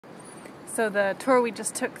So the tour we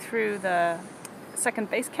just took through the second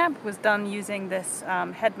base camp was done using this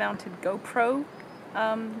head-mounted GoPro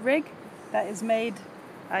rig that is made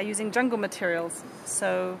using jungle materials.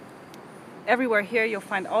 So everywhere here you'll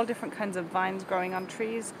find all different kinds of vines growing on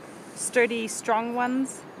trees, sturdy, strong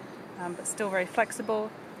ones, but still very flexible,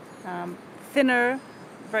 thinner,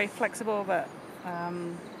 very flexible, but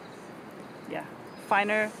yeah,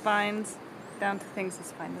 finer vines, down to things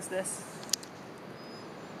as fine as this.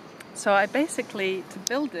 So I basically, to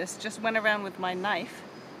build this, just went around with my knife,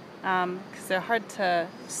 because they're hard to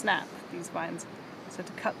snap, these vines, so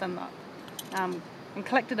to cut them up, and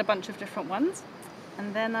collected a bunch of different ones.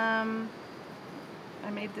 And then I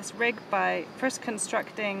made this rig by first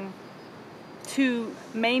constructing 2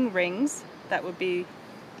 main rings that would be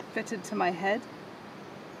fitted to my head.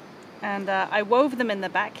 And I wove them in the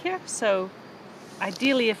back here, so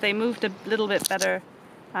ideally if they moved a little bit better,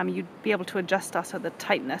 you'd be able to adjust also the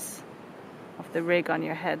tightness of the rig on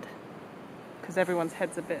your head, because everyone's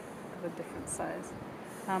head's a bit of a different size.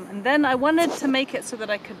 And then I wanted to make it so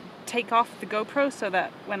that I could take off the GoPro, so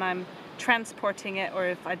that when I'm transporting it, or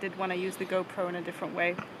if I did want to use the GoPro in a different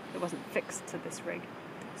way, it wasn't fixed to this rig.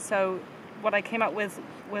 So what I came up with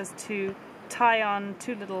was to tie on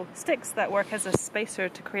 2 little sticks that work as a spacer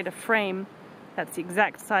to create a frame that's the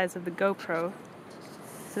exact size of the GoPro.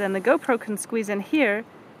 So then the GoPro can squeeze in here,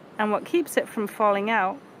 and what keeps it from falling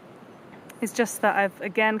out is just that I've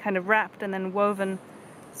again kind of wrapped and then woven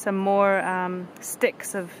some more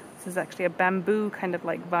sticks of, this is actually a bamboo kind of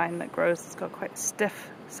like vine that grows, it's got quite stiff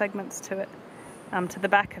segments to it, to the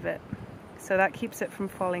back of it. So that keeps it from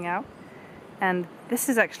falling out. And this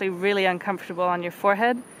is actually really uncomfortable on your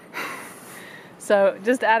forehead. So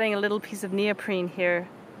just adding a little piece of neoprene here,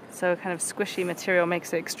 so kind of squishy material,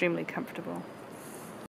 makes it extremely comfortable.